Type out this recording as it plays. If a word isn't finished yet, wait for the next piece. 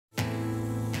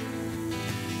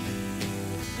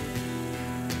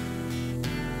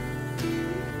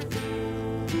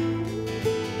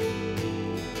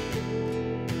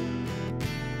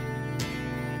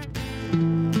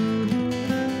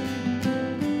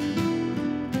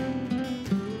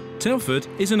Telford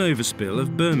is an overspill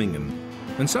of Birmingham,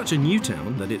 and such a new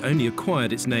town that it only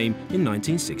acquired its name in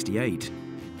 1968.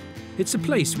 It's a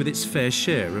place with its fair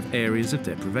share of areas of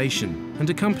deprivation and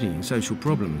accompanying social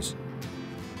problems.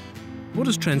 What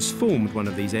has transformed one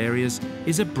of these areas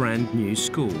is a brand new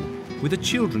school with a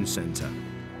children's centre.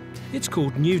 It's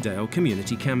called Newdale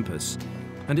Community Campus,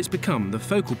 and it's become the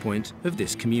focal point of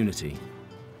this community.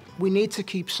 We need to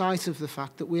keep sight of the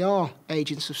fact that we are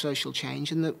agents of social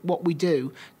change and that what we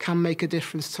do can make a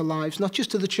difference to lives, not just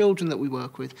to the children that we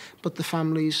work with, but the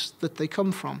families that they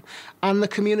come from and the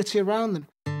community around them.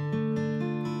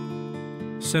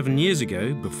 7 years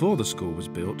ago, before the school was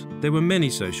built, there were many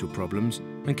social problems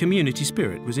and community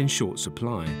spirit was in short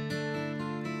supply.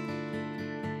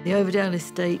 The Overdale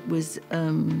estate was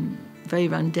very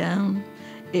run down.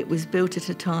 It was built at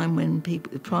a time when the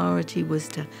priority was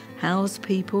to house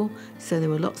people, so there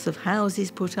were lots of houses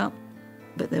put up,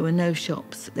 but there were no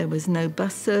shops, there was no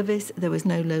bus service, there was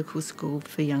no local school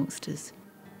for youngsters.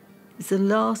 It's the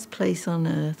last place on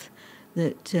earth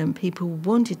that people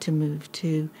wanted to move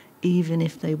to, even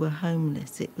if they were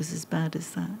homeless. It was as bad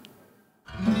as that.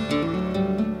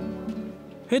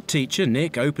 Head teacher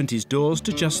Nick opened his doors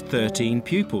to just 13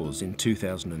 pupils in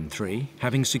 2003,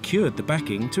 having secured the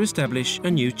backing to establish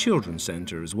a new children's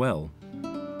centre as well.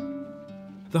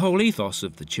 The whole ethos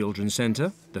of the Children's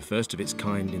Centre, the first of its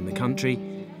kind in the country,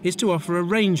 is to offer a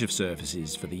range of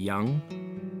services for the young,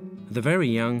 the very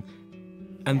young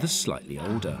and the slightly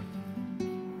older.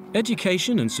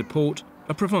 Education and support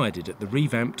are provided at the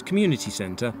revamped community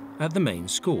centre at the main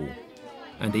school,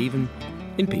 and even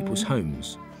in people's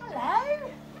homes.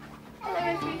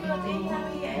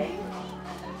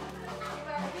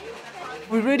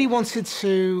 We really wanted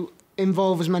to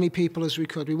involve as many people as we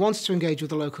could. We wanted to engage with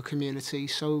the local community,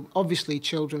 so obviously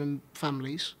children and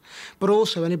families, but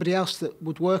also anybody else that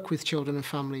would work with children and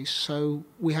families. So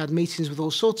we had meetings with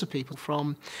all sorts of people,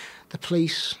 from the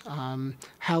police,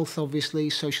 health obviously,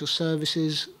 social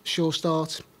services, Sure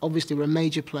Start, obviously we're a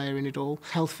major player in it all,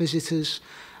 health visitors,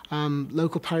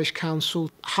 local parish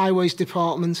council, highways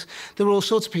department. There were all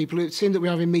sorts of people. It seemed that we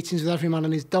were having meetings with every man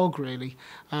and his dog, really,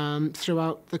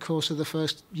 throughout the course of the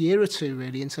first year or two,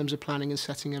 really, in terms of planning and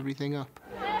setting everything up.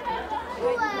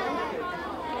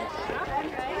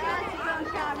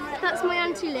 That's my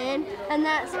Auntie Lynn, and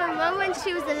that's my mum when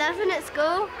she was 11 at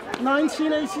school.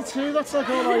 1982, that's like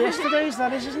all our yesterdays,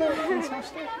 that is, isn't it?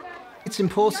 Fantastic. It's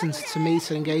important to meet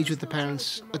and engage with the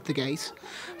parents at the gate,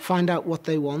 find out what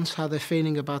they want, how they're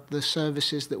feeling about the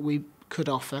services that we could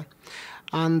offer,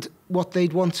 and what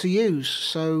they'd want to use.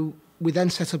 So we then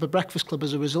set up a breakfast club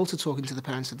as a result of talking to the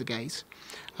parents at the gate.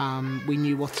 We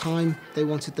knew what time they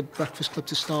wanted the breakfast club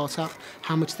to start at,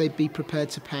 how much they'd be prepared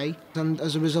to pay, and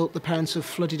as a result the parents have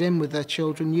flooded in with their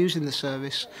children using the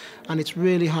service, and it's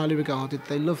really highly regarded.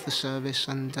 They love the service,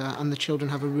 and the children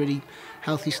have a really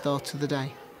healthy start to the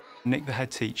day. Nick, the head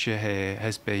teacher here,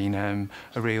 has been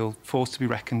a real force to be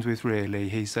reckoned with, really.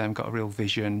 He's got a real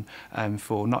vision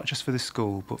for not just for the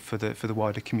school, but for the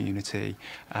wider community.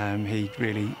 He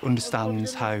really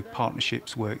understands how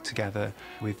partnerships work together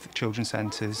with children's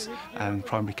centres and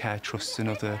primary care trusts and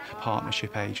other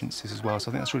partnership agencies as well. So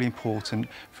I think that's really important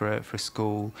for a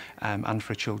school and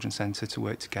for a children's centre to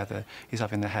work together. He's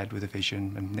having the head with a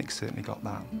vision, and Nick's certainly got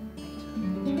that.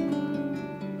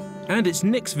 And it's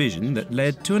Nick's vision that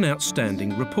led to an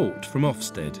outstanding report from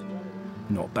Ofsted.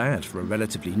 Not bad for a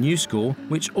relatively new school,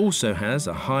 which also has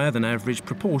a higher than average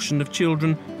proportion of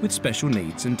children with special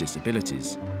needs and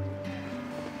disabilities.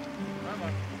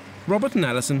 Robert and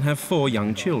Alison have 4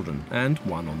 young children and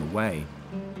 1 on the way.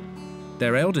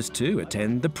 Their eldest 2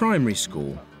 attend the primary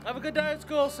school. Have a good day at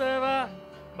school, Sarah.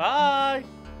 Bye.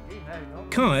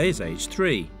 Kai is aged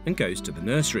 3 and goes to the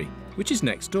nursery, which is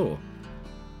next door.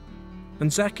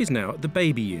 And Zach is now at the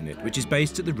baby unit, which is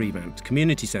based at the revamped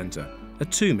community centre, a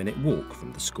 2-minute walk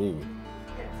from the school.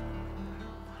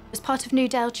 As part of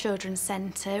Newdale Children's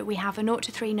Centre, we have a 0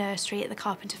 to 3 nursery at the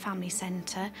Carpenter Family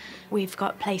Centre. We've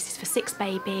got places for 6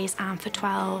 babies and for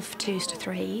 12 2s to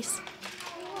 3s.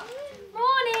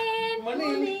 Morning!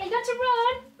 Morning! You got to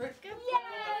run? Let's go.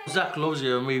 Yeah! Zach loves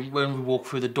you, and when we walk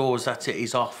through the doors, that's it,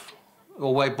 he's off.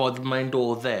 We'll wait by the main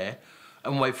door there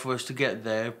and wait for us to get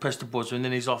there, press the buzzer, and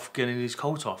then he's off getting his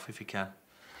coat off if he can.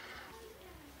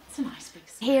 It's a nice big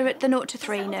school. Here at the 0 to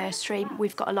 3 nursery,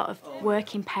 we've got a lot of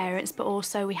working parents, but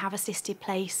also we have assisted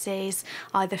places,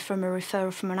 either from a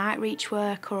referral from an outreach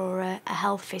worker or a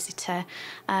health visitor.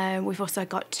 We've also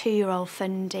got 2-year-old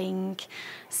funding,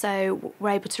 so we're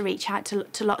able to reach out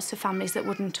to lots of families that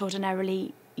wouldn't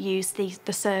ordinarily use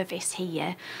the service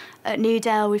here. At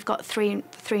Newdale, we've got 3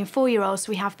 and 4-year-olds, so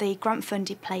we have the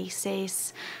grant-funded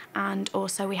places, and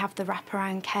also we have the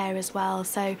wraparound care as well.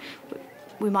 So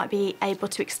we might be able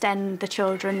to extend the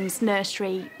children's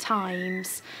nursery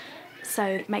times, so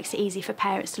it makes it easy for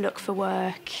parents to look for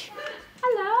work.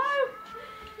 Hello.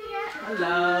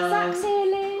 Hello. Zach's here,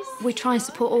 Liz. We try and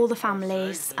support all the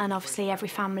families, and obviously every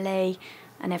family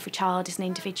and every child is an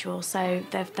individual, so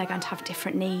they're going to have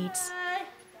different needs.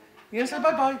 You gonna say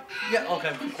bye-bye? Yeah,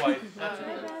 okay, quiet.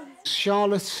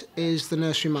 Charlotte is the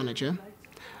nursery manager.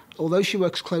 Although she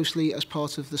works closely as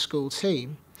part of the school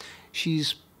team,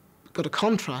 she's got a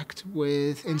contract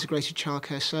with Integrated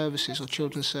Childcare Services or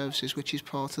Children's Services, which is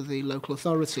part of the local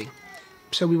authority.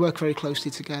 So we work very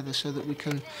closely together so that we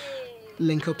can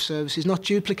link up services, not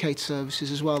duplicate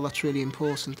services as well. That's really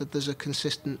important, that there's a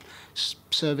consistent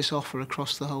service offer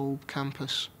across the whole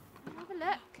campus. Have a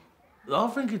look. I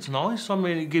think it's nice. I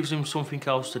mean, it gives him something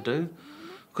else to do.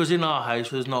 Because in our house,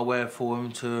 there's nowhere for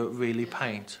him to really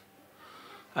paint.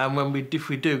 And if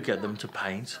we do get them to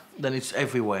paint, then it's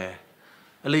everywhere.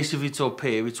 At least if it's up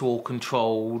here, it's all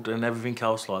controlled and everything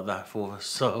else like that for us.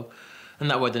 So,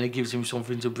 and that way then it gives him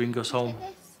something to bring us home.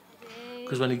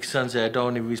 Because when he stands there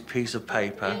down with his piece of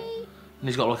paper, and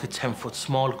he's got like a 10-foot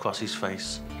smile across his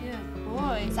face. Good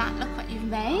boy. Zach, look what you've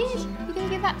made. You're going to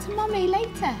give that to Mummy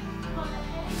later.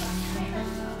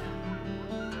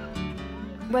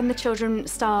 When the children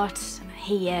start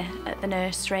here at the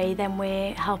nursery, then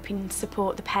we're helping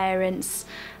support the parents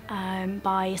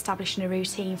by establishing a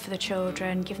routine for the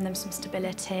children, giving them some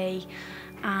stability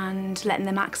and letting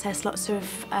them access lots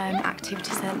of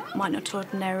activities they might not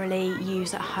ordinarily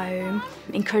use at home,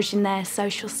 encouraging their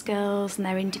social skills and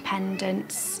their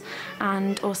independence,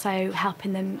 and also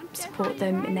helping them, support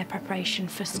them in their preparation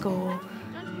for school.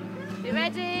 You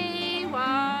ready?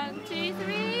 1, 2,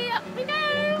 3, up we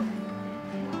go!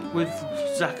 With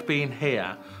Zach being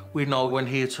here, we know when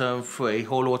he turns 3,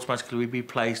 he'll automatically be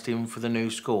placed in for the new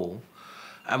school.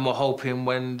 And we're hoping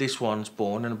when this one's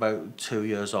born and about 2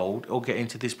 years old, he'll get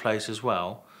into this place as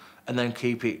well, and then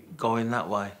keep it going that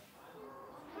way.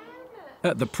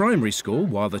 At the primary school,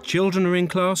 while the children are in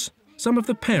class, some of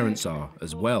the parents are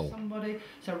as well.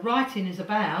 So writing is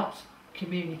about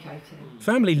communicating.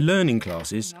 Family learning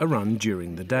classes are run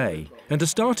during the day, and a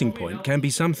starting point can be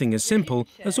something as simple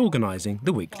as organising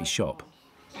the weekly shop.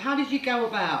 How did you go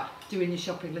about doing your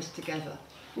shopping list together?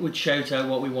 We'd shout out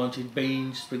what we wanted,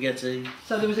 beans, spaghetti.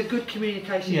 So there was a good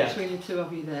communication between the two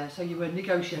of you there, so you were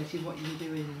negotiating what you were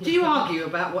doing. Do you argue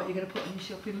about what you're going to put on your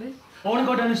shopping list? I want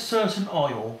to go down a certain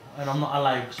aisle, and I'm not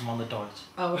allowed because I'm on the diet.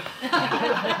 Oh.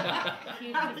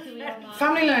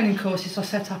 Family learning courses are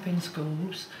set up in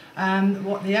schools,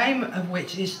 what the aim of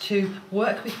which is to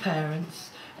work with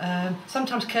parents,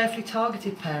 sometimes carefully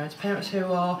targeted parents who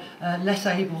are less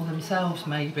able themselves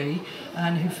maybe,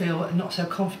 and who feel not so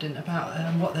confident about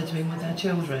what they're doing with their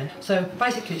children. So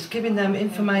basically it's giving them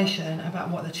information about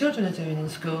what their children are doing in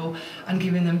school and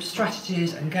giving them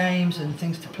strategies and games and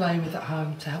things to play with at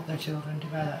home to help their children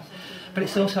develop. But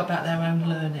it's also about their own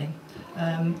learning.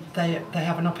 They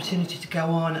have an opportunity to go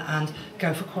on and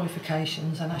go for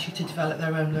qualifications and actually to develop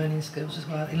their own learning skills as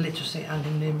well in literacy and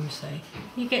in numeracy.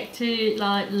 You get to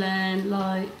learn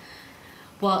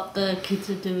what the kids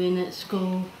are doing at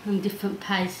school and different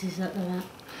paces that they're at.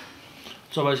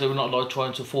 So basically we're not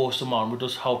trying to force them on, we're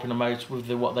just helping them out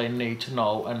with what they need to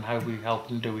know and how we help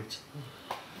them do it.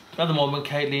 At the moment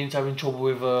Caitlin's having trouble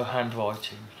with her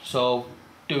handwriting, so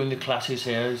doing the classes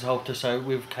here has helped us out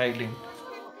with Caitlin.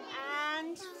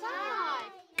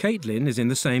 Caitlin is in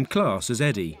the same class as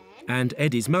Eddie, and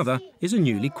Eddie's mother is a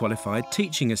newly qualified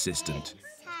teaching assistant.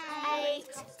 8,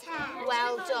 10.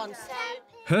 Well done.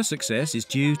 Her success is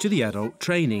due to the adult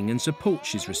training and support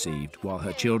she's received while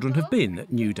her children have been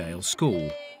at Newdale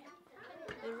School.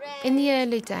 In the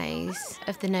early days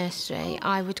of the nursery,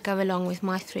 I would go along with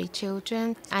my 3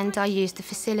 children, and I used the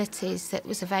facilities that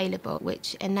was available,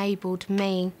 which enabled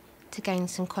me to gain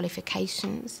some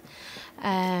qualifications,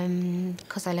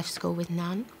 because I left school with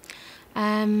none,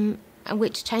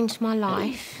 which changed my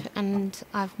life, and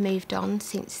I've moved on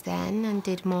since then and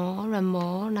did more and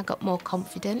more, and I got more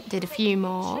confident, did a few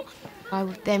more. I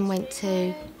then went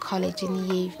to college in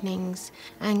the evenings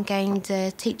and gained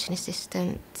a teaching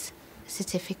assistant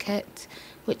certificate,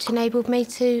 which enabled me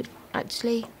to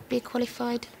actually be a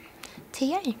qualified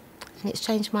TA, and it's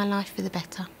changed my life for the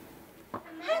better.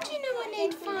 How do you know I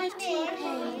need 5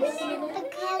 TPs?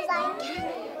 Because I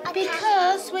can.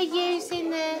 Because we're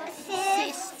using the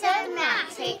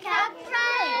Systematic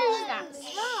approach. That's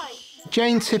right.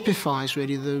 Jane typifies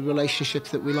really the relationship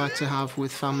that we like to have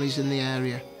with families in the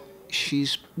area.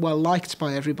 She's well liked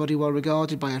by everybody, well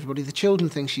regarded by everybody. The children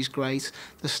think she's great.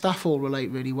 The staff all relate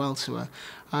really well to her.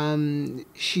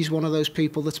 She's one of those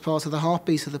people that's part of the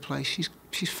heartbeat of the place.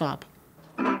 She's fab.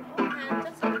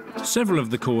 Several of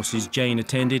the courses Jane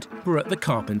attended were at the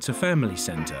Carpenter Family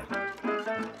Centre.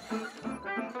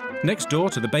 Next door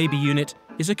to the baby unit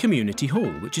is a community hall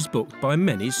which is booked by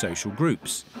many social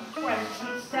groups.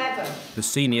 27. The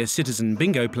senior citizen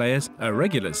bingo players are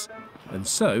regulars, and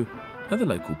so are the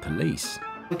local police.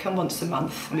 We come once a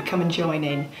month and we come and join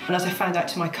in. And as I found out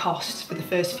to my cost, for the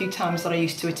first few times that I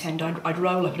used to attend, I'd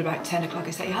roll up at about 10 o'clock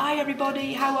and say, "Hi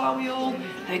everybody, how are we all?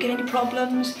 Have you got any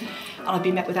problems?" And I'd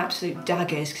be met with absolute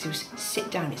daggers because it was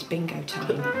sit down, it's bingo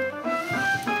time.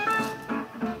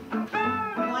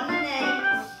 1 and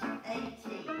 8,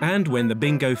 80. And when the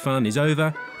bingo fun is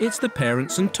over, it's the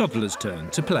parents' and toddlers' turn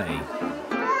to play.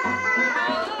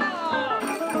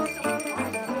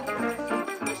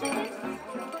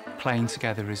 Playing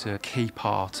together is a key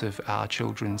part of our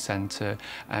children's centre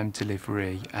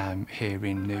delivery here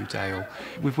in Newdale.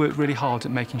 We've worked really hard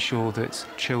at making sure that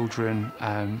children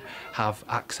have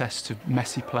access to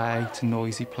messy play, to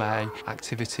noisy play,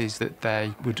 activities that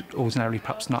they would ordinarily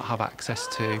perhaps not have access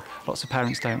to. Lots of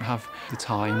parents don't have the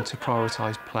time to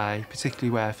prioritise play, particularly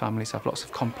where families have lots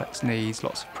of complex needs,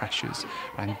 lots of pressures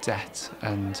around debt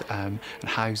and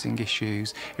housing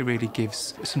issues. It really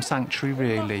gives some sanctuary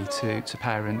really to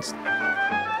parents.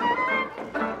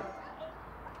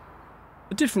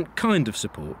 A different kind of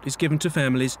support is given to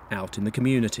families out in the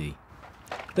community.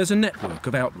 There's a network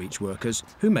of outreach workers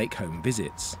who make home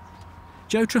visits.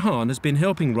 Jo Trahan has been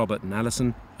helping Robert and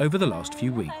Alison over the last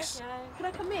few weeks. Can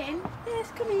I come in? Yes,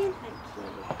 come in. Thank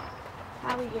you.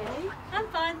 How are you? I'm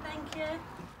fine, thank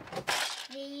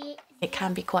you. It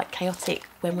can be quite chaotic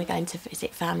when we're going to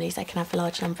visit families. They can have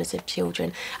large numbers of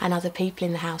children and other people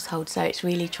in the household, so it's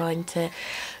really trying to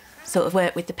sort of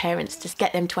work with the parents to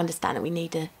get them to understand that we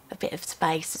need a bit of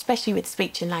space, especially with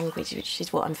speech and language, which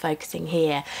is what I'm focusing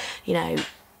here. You know,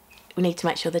 we need to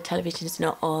make sure the television's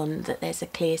not on, that there's a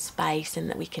clear space and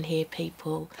that we can hear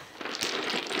people.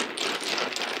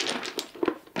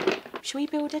 Shall we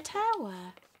build a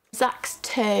tower? Zach's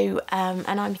 2,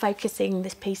 and I'm focusing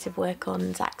this piece of work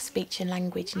on Zach's speech and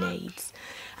language needs,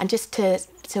 and just to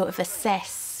sort of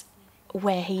assess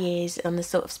where he is on the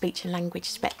sort of speech and language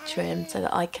spectrum so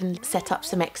that I can set up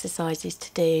some exercises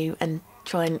to do and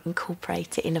try and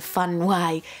incorporate it in a fun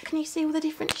way. Can you see all the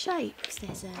different shapes?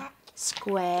 There's a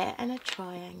square and a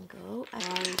triangle,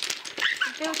 and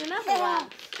build another one.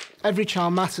 Every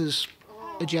Child Matters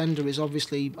agenda is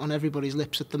obviously on everybody's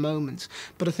lips at the moment,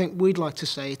 but I think we'd like to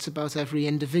say it's about every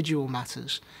individual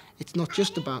matters. It's not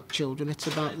just about children, it's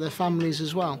about their families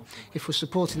as well. If we're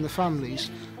supporting the families,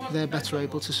 they're better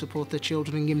able to support their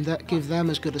children and give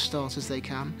them as good a start as they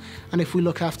can. And if we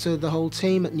look after the whole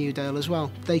team at Newdale as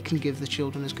well, they can give the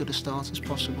children as good a start as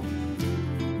possible.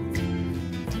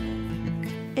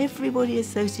 Everybody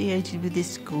associated with this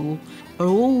school are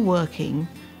all working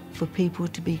for people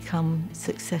to become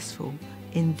successful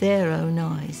in their own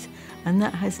eyes, and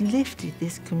that has lifted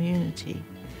this community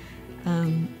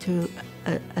to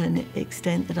an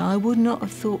extent that I would not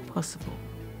have thought possible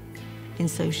in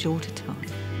so short a time.